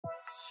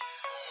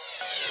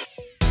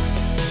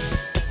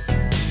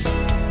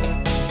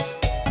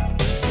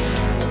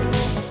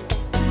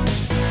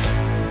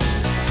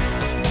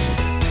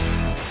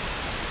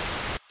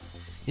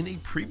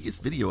previous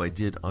video I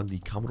did on the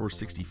Commodore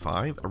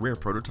 65, a rare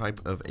prototype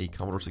of a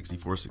Commodore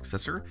 64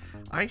 successor,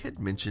 I had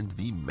mentioned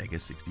the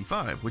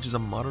MEGA65, which is a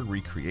modern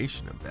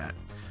recreation of that.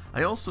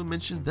 I also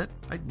mentioned that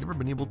I'd never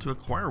been able to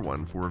acquire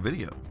one for a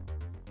video.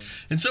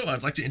 And so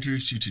I'd like to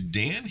introduce you to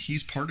Dan.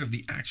 He's part of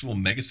the actual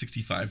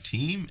MEGA65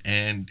 team,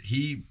 and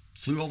he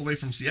flew all the way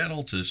from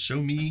Seattle to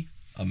show me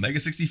a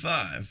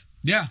MEGA65.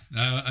 Yeah,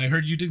 I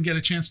heard you didn't get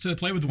a chance to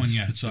play with one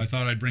yet, so I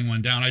thought I'd bring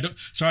one down.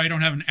 Sorry, I don't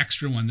have an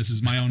extra one. This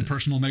is my own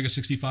personal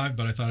MEGA65,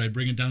 but I thought I'd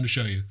bring it down to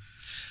show you.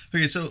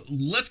 Okay, so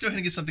let's go ahead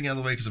and get something out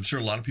of the way, because I'm sure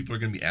a lot of people are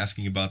going to be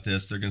asking about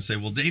this. They're going to say,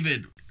 well,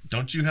 David,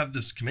 don't you have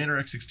this Commander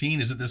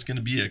X16? Isn't this going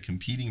to be a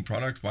competing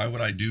product? Why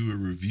would I do a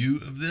review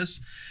of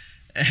this?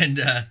 And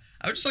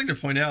I would just like to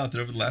point out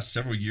that over the last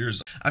several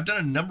years, I've done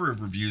a number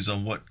of reviews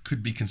on what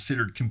could be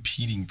considered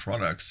competing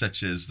products,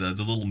 such as the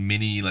little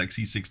mini like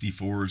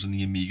C64s and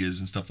the Amigas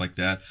and stuff like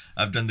that.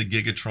 I've done the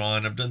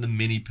Gigatron, I've done the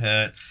Mini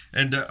Pet,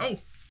 and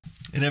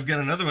and I've got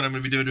another one I'm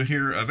going to be doing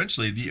here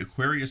eventually, the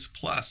Aquarius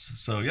Plus.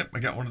 So yep, I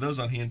got one of those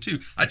on hand too.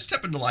 I just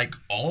happen to like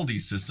all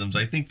these systems.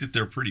 I think that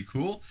they're pretty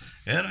cool,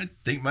 and I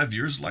think my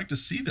viewers would like to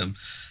see them.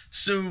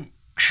 So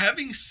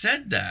having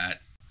said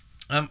that,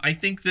 I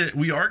think that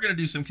we are going to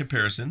do some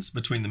comparisons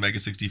between the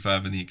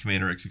MEGA65 and the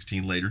Commander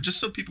X16 later, just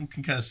so people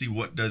can kind of see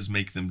what does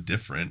make them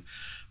different.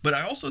 But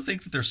I also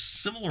think that they're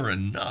similar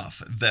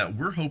enough that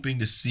we're hoping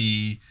to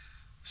see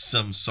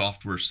some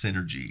software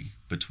synergy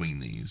between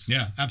these.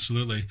 Yeah,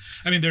 absolutely.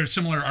 I mean, there are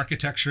similar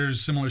architectures,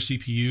 similar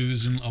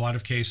CPUs in a lot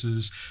of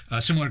cases,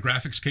 similar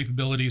graphics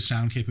capabilities,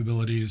 sound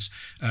capabilities.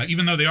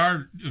 Even though they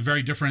are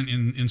very different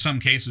in some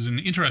cases in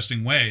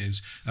interesting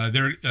ways,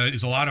 there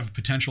is a lot of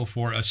potential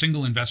for a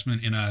single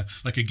investment in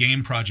like a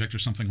game project or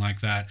something like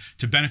that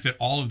to benefit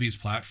all of these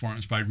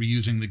platforms by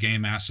reusing the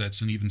game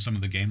assets and even some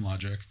of the game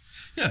logic.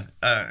 Yeah,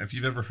 if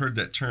you've ever heard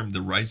that term,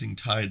 the rising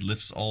tide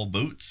lifts all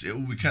boats,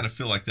 we kind of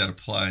feel like that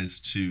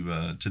applies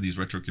to these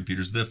retro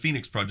computers. The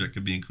Phoenix project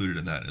could be included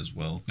in that as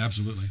well.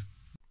 Absolutely.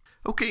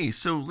 Okay,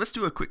 so let's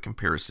do a quick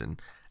comparison.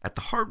 At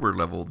the hardware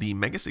level, the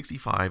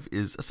MEGA65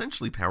 is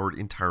essentially powered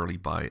entirely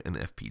by an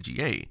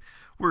FPGA,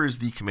 whereas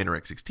the Commander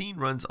X16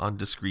 runs on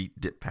discrete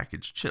DIP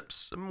package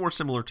chips, more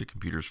similar to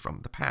computers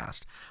from the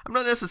past. I'm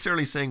not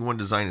necessarily saying one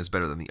design is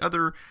better than the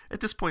other. At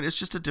this point, it's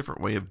just a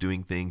different way of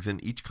doing things,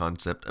 and each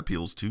concept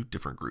appeals to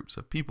different groups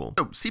of people.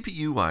 So,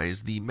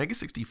 CPU-wise, the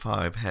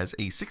MEGA65 has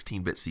a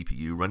 16-bit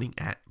CPU running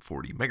at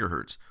 40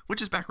 MHz,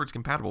 which is backwards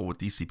compatible with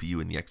the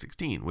CPU in the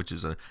X16, which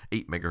is a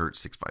 8 MHz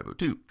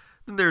 6502.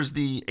 Then there's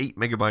the 8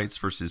 MB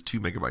versus 2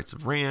 MB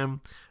of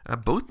RAM.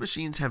 Both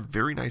machines have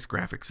very nice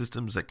graphic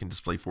systems that can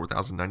display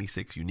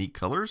 4096 unique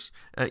colors.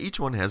 Each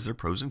one has their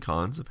pros and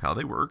cons of how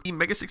they work. The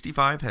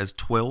MEGA65 has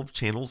 12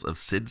 channels of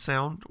SID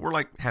sound, or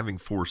like having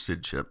 4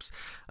 SID chips.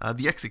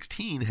 The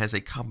X16 has a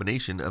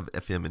combination of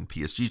FM and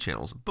PSG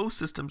channels. Both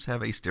systems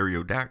have a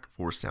stereo DAC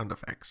for sound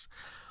effects.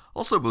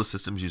 Also, both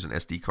systems use an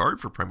SD card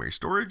for primary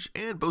storage,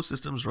 and both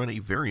systems run a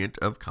variant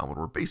of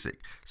Commodore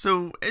BASIC.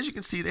 So, as you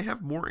can see, they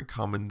have more in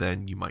common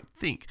than you might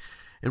think.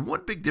 And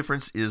one big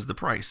difference is the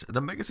price. The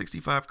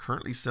MEGA65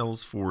 currently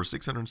sells for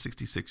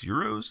 666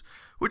 euros,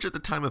 which at the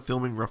time of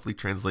filming roughly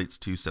translates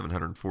to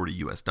 740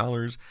 US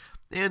dollars,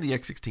 and the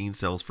X16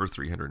 sells for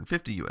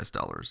 350 US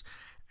dollars.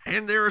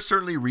 And there are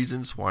certainly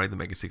reasons why the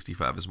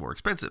MEGA65 is more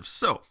expensive,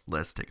 so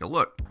let's take a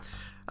look.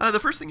 The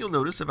first thing you'll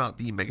notice about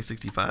the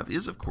MEGA65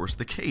 is, of course,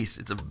 the case.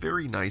 It's a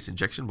very nice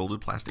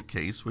injection-molded plastic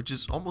case, which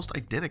is almost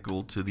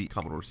identical to the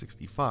Commodore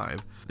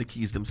 65. The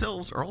keys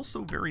themselves are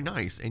also very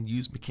nice and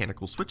use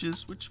mechanical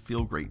switches, which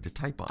feel great to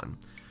type on.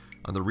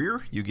 On the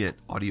rear, you get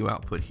audio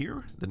output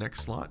here. The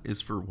next slot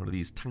is for one of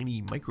these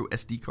tiny micro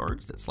SD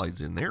cards that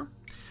slides in there.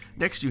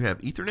 Next, you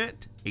have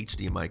Ethernet,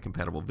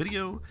 HDMI-compatible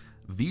video,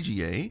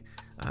 VGA,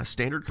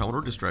 standard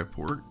Commodore disk drive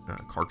port,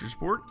 cartridge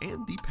port,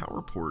 and the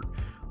power port.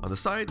 On the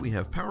side, we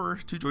have power,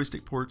 2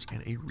 joystick ports,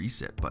 and a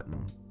reset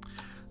button.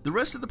 The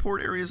rest of the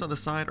port areas on the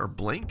side are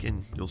blank,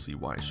 and you'll see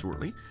why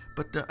shortly.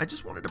 But I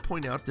just wanted to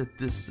point out that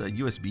this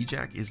USB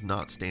jack is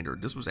not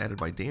standard. This was added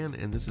by Dan,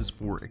 and this is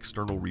for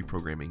external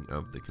reprogramming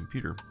of the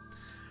computer.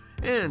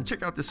 And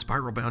check out this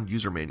spiral-bound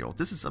user manual.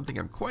 This is something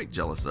I'm quite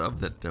jealous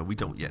of that we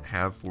don't yet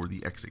have for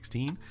the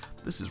X16.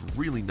 This is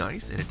really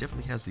nice, and it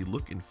definitely has the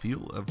look and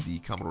feel of the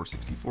Commodore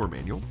 64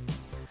 manual.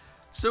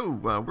 So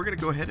we're going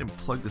to go ahead and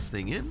plug this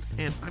thing in,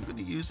 and I'm going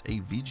to use a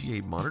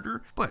VGA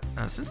monitor, but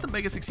since the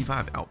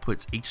MEGA65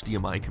 outputs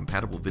HDMI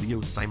compatible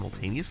video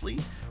simultaneously,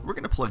 we're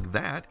going to plug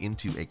that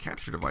into a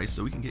capture device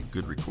so we can get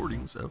good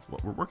recordings of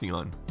what we're working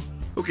on.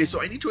 Okay,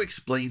 so I need to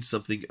explain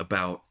something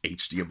about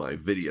HDMI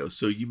video.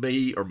 So you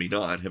may or may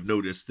not have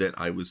noticed that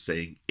I was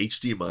saying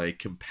HDMI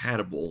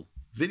compatible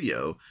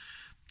video.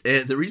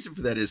 And the reason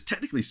for that is,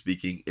 technically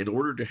speaking, in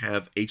order to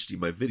have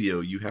HDMI video,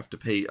 you have to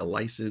pay a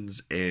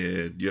license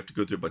and you have to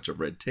go through a bunch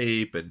of red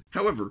tape. And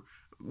however,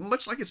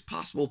 much like it's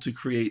possible to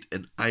create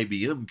an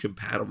IBM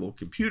compatible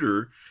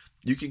computer,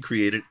 you can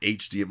create an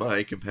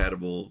HDMI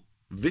compatible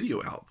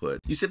video output.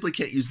 You simply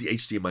can't use the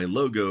HDMI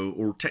logo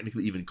or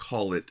technically even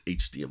call it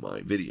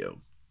HDMI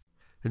video.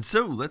 And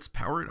so let's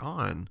power it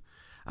on.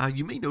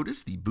 You may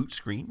notice the boot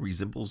screen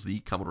resembles the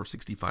Commodore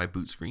 65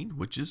 boot screen,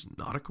 which is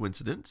not a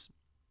coincidence.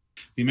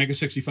 The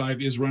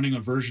MEGA65 is running a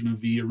version of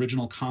the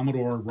original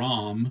Commodore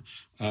ROM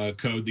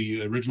code,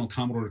 the original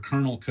Commodore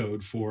kernel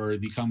code for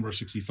the Commodore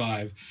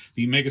 65.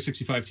 The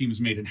MEGA65 team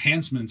has made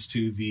enhancements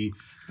to the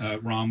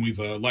ROM. We've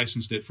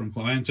licensed it from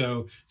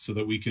Cleanto so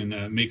that we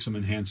can make some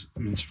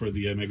enhancements for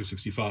the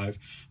MEGA65.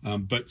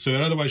 So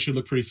it otherwise should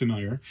look pretty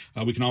familiar.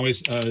 We can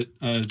always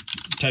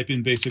type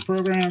in basic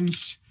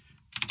programs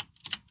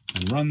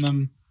and run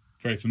them.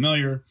 Very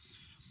familiar.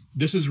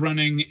 This is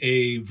running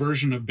a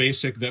version of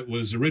BASIC that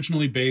was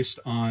originally based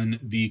on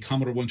the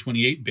Commodore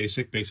 128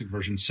 BASIC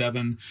version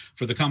 7.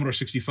 For the Commodore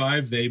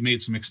 65, they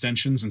made some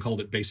extensions and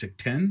called it BASIC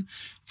 10.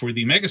 For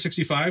the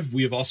MEGA65,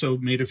 we have also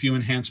made a few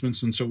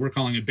enhancements, and so we're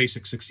calling it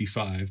BASIC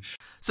 65.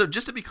 So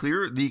just to be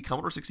clear, the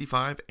Commodore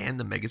 65 and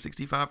the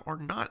MEGA65 are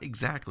not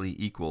exactly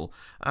equal.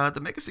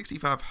 The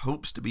MEGA65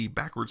 hopes to be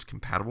backwards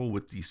compatible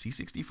with the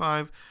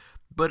C65,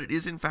 but it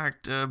is in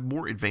fact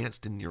more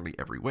advanced in nearly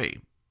every way.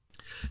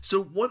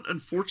 So one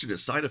unfortunate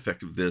side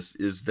effect of this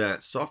is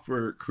that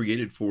software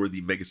created for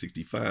the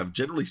MEGA65,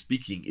 generally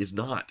speaking, is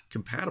not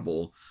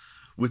compatible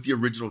with the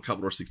original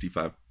Commodore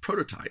 65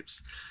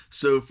 prototypes.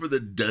 So for the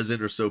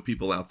dozen or so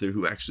people out there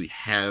who actually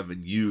have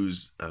and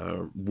use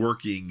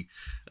working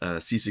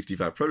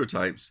C65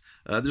 prototypes,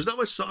 there's not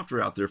much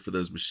software out there for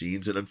those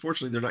machines, and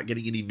unfortunately they're not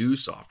getting any new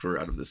software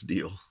out of this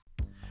deal.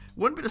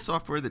 One bit of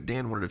software that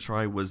Dan wanted to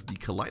try was the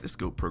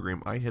Kaleidoscope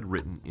program I had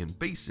written in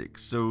BASIC.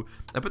 So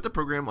I put the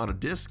program on a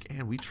disk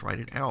and we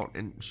tried it out,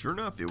 and sure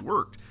enough, it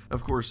worked.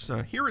 Of course,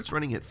 here it's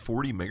running at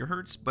 40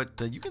 megahertz, but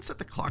you can set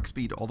the clock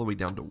speed all the way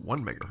down to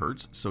 1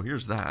 megahertz, so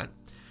here's that.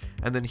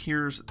 And then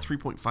here's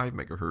 3.5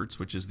 megahertz,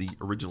 which is the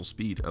original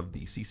speed of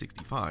the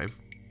C65.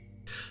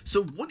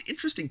 So one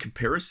interesting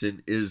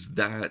comparison is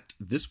that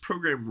this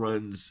program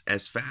runs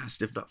as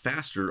fast, if not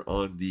faster,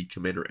 on the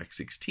Commander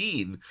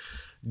X16,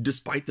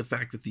 despite the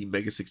fact that the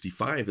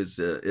MEGA65 is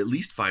at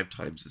least 5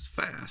 times as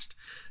fast.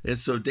 And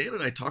so Dan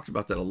and I talked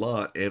about that a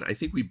lot, and I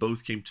think we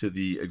both came to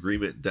the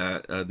agreement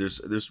that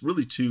there's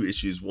really 2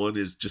 issues. One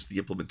is just the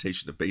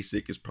implementation of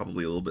BASIC is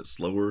probably a little bit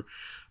slower,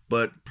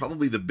 but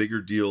probably the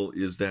bigger deal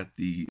is that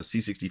the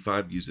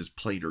C65 uses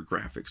planar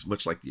graphics,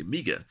 much like the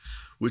Amiga,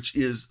 which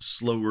is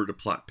slower to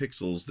plot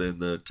pixels than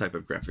the type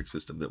of graphic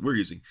system that we're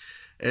using.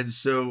 And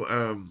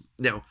so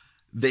now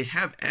they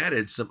have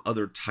added some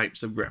other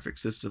types of graphic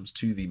systems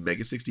to the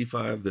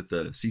MEGA65 that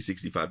the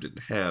C65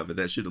 didn't have, and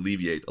that should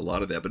alleviate a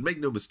lot of that. But make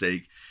no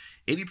mistake,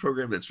 any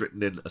program that's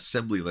written in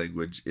assembly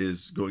language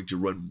is going to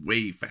run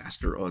way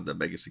faster on the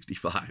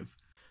MEGA65.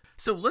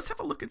 So let's have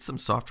a look at some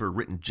software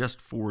written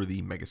just for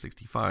the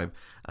MEGA65.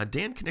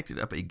 Dan connected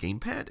up a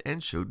gamepad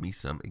and showed me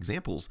some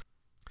examples.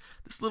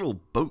 This little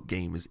boat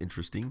game is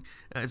interesting.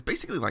 It's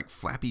basically like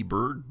Flappy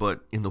Bird,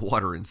 but in the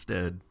water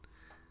instead.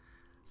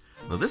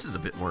 Now this is a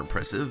bit more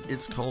impressive.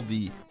 It's called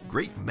the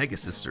Great Mega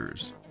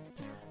Sisters.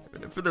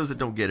 For those that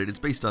don't get it, it's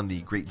based on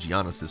the Great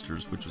Gianna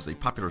Sisters, which was a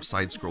popular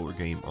side-scroller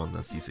game on the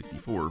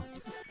C64.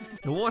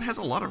 And while it has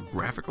a lot of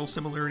graphical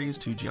similarities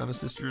to Gianna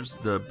Sisters,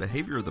 the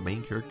behavior of the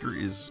main character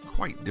is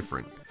quite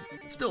different.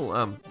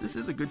 Still, this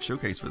is a good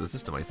showcase for the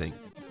system, I think.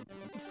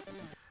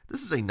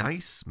 This is a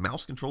nice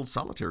mouse-controlled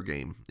solitaire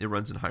game. It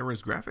runs in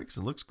high-res graphics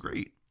and looks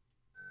great.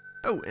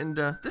 Oh, and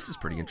this is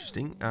pretty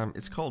interesting.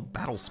 It's called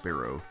Battle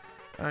Sparrow.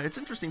 It's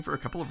interesting for a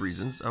couple of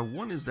reasons.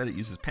 One is that it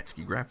uses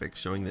Petsky graphics,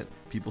 showing that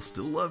people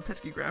still love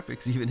Petsky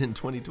graphics even in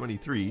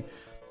 2023.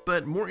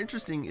 But more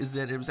interesting is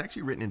that it was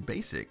actually written in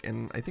BASIC,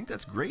 and I think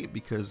that's great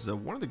because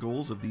one of the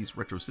goals of these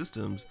retro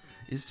systems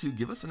is to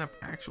give us enough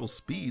actual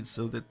speed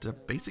so that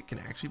BASIC can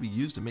actually be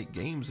used to make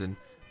games and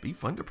be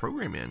fun to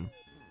program in.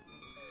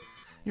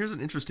 Here's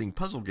an interesting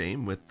puzzle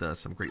game with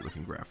some great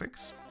looking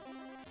graphics.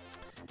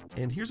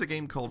 And here's a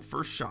game called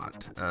First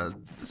Shot.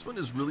 This one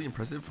is really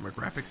impressive from a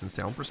graphics and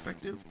sound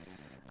perspective.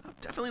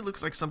 Definitely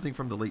looks like something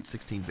from the late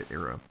 16-bit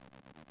era.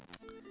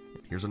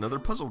 And here's another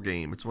puzzle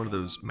game. It's one of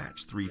those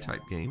match 3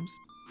 type games.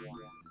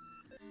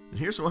 And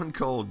here's one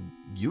called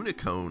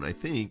Unicorn, I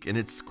think, and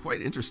it's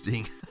quite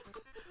interesting.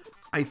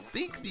 I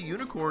think the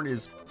unicorn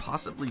is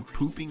possibly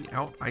pooping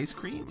out ice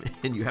cream,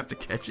 and you have to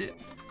catch it.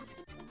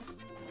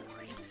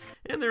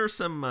 And there are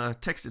some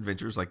text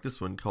adventures like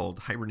this one called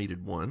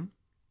Hibernated 1.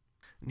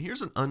 And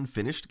here's an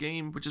unfinished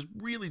game, which is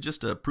really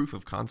just a proof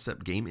of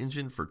concept game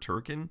engine for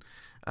Turrican.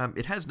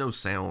 It has no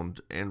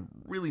sound and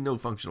really no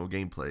functional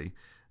gameplay.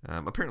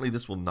 Apparently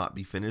this will not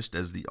be finished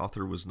as the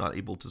author was not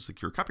able to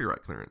secure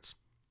copyright clearance.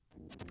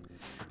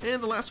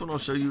 And the last one I'll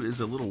show you is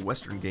a little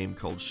Western game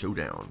called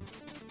Showdown.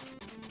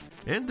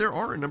 And there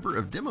are a number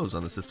of demos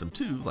on the system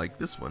too, like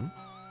this one.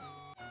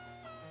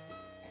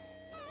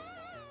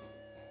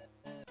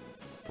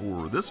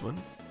 Or this one.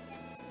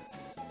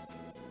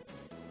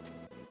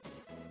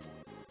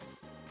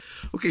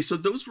 Okay, so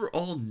those were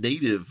all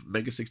native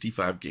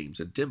MEGA65 games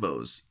and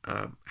demos.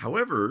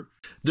 However,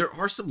 there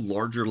are some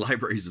larger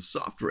libraries of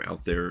software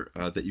out there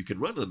that you can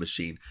run on the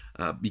machine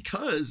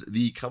because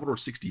the Commodore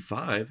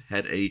 65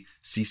 had a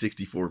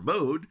C64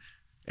 mode,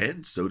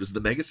 and so does the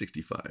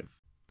MEGA65.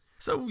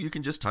 So you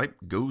can just type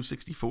Go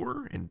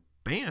 64 and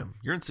bam,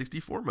 you're in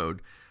 64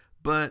 mode.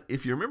 But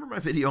if you remember my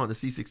video on the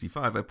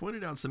C65, I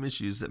pointed out some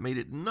issues that made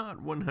it not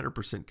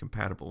 100%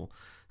 compatible.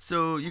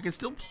 So you can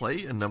still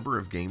play a number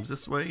of games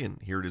this way, and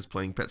here it is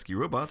playing Petsky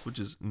Robots, which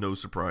is no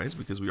surprise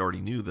because we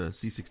already knew the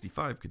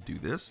C65 could do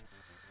this.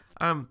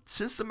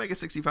 Since the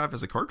MEGA65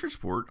 has a cartridge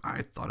port,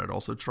 I thought I'd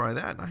also try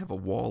that, and I have a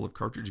wall of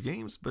cartridge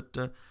games, but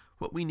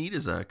what we need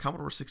is a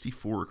Commodore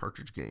 64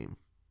 cartridge game.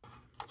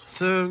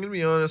 So I'm going to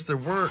be honest, there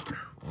weren't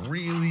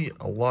really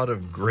a lot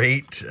of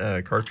great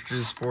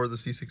cartridges for the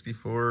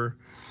C64.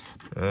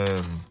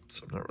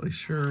 So I'm not really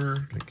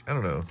sure. Like, I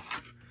don't know.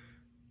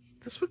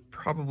 This would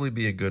probably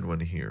be a good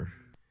one here.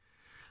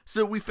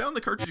 So we found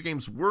the cartridge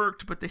games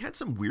worked, but they had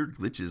some weird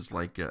glitches,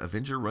 like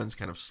Avenger runs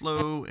kind of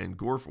slow, and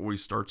Gorf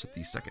always starts at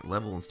the second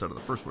level instead of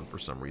the first one for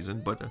some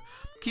reason. But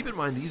keep in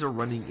mind, these are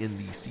running in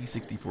the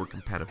C64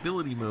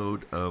 compatibility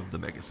mode of the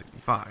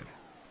MEGA65.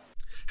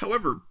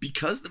 However,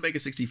 because the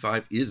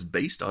MEGA65 is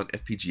based on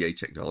FPGA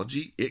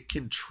technology, it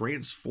can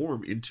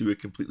transform into a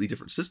completely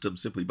different system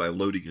simply by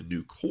loading a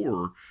new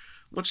core,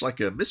 much like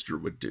a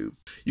MiSTer would do.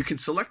 You can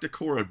select a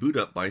core on boot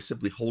up by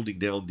simply holding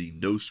down the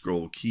no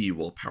scroll key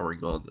while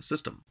powering on the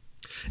system.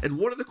 And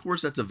one of the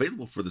cores that's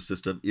available for the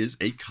system is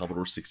a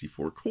Commodore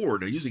 64 core.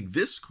 Now, using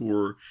this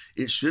core,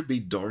 it should be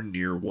darn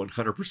near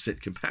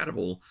 100%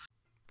 compatible.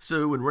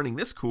 So when running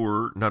this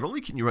core, not only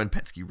can you run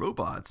Petsky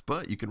Robots,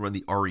 but you can run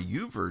the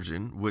REU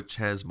version, which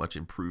has much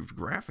improved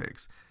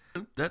graphics.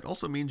 And that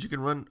also means you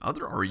can run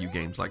other REU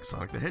games like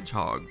Sonic the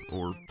Hedgehog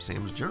or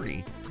Sam's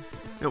Journey.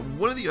 Now,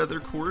 one of the other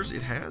cores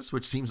it has,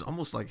 which seems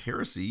almost like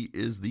heresy,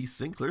 is the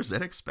Sinclair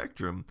ZX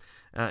Spectrum.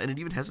 And it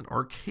even has an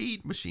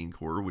arcade machine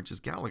core, which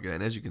is Galaga.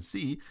 And as you can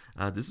see,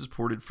 this is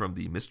ported from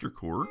the MiSTer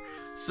core.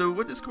 So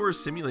what this core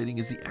is simulating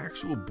is the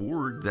actual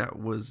board that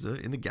was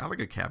in the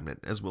Galaga cabinet,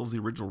 as well as the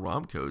original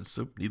ROM codes.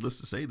 So needless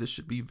to say, this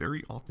should be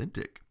very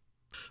authentic.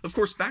 Of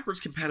course, backwards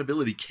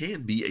compatibility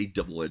can be a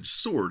double-edged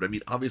sword. I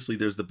mean, obviously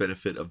there's the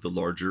benefit of the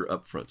larger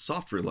upfront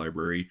software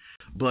library,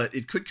 but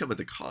it could come at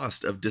the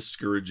cost of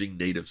discouraging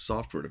native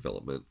software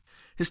development.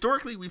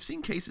 Historically, we've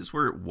seen cases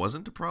where it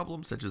wasn't a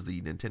problem, such as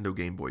the Nintendo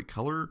Game Boy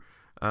Color.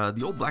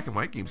 The old black and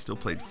white games still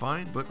played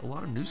fine, but a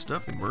lot of new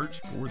stuff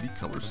emerged for the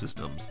color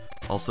systems.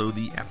 Also,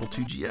 the Apple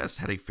IIgs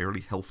had a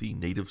fairly healthy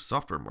native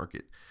software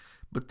market.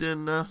 But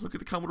then look at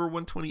the Commodore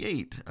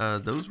 128.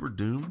 Those were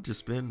doomed to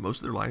spend most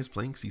of their lives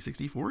playing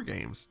C64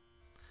 games.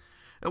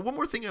 One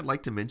more thing I'd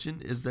like to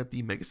mention is that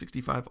the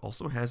MEGA65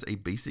 also has a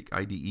basic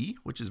IDE,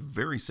 which is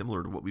very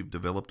similar to what we've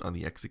developed on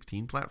the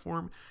X16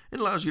 platform. It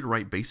allows you to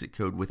write basic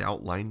code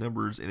without line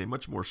numbers in a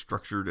much more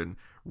structured and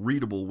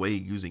readable way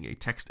using a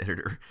text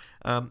editor,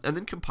 and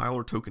then compile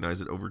or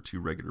tokenize it over to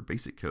regular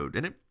basic code,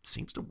 and it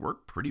seems to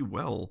work pretty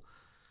well.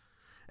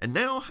 And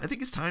now I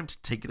think it's time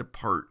to take it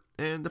apart.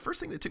 And the first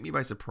thing that took me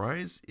by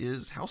surprise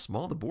is how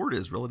small the board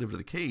is relative to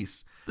the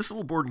case. This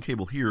little board and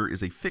cable here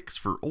is a fix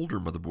for older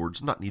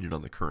motherboards not needed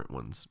on the current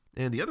ones.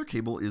 And the other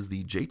cable is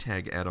the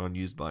JTAG add-on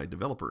used by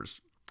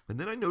developers. And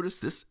then I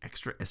noticed this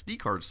extra SD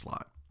card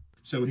slot.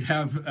 So we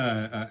have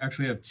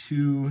actually have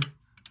two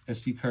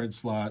SD card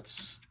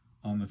slots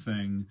on the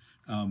thing.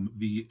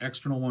 The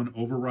external one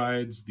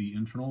overrides the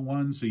internal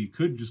one, so you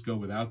could just go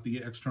without the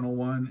external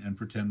one and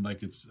pretend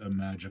like it's a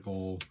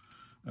magical...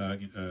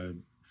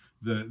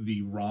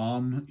 The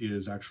ROM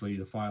is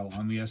actually a file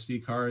on the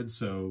SD card,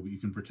 so you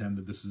can pretend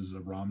that this is a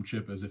ROM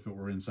chip as if it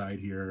were inside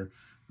here,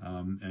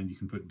 and you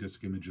can put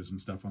disk images and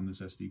stuff on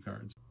this SD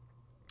card.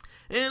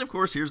 And of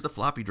course, here's the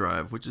floppy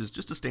drive, which is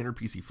just a standard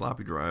PC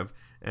floppy drive.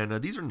 And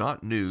these are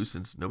not new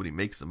since nobody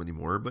makes them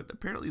anymore, but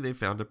apparently they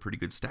found a pretty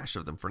good stash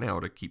of them for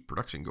now to keep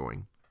production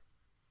going.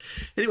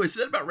 Anyway,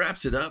 so that about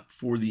wraps it up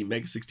for the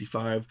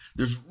MEGA65.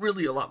 There's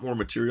really a lot more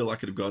material I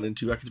could have gone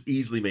into. I could have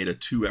easily made a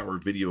 2-hour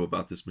video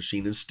about this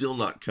machine and still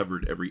not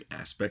covered every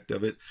aspect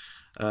of it.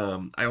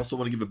 I also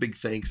want to give a big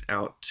thanks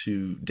out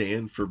to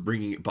Dan for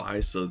bringing it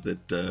by so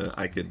that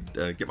I could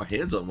get my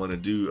hands on one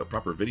and do a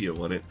proper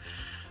video on it.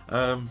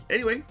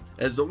 Anyway,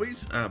 as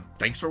always,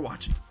 thanks for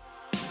watching.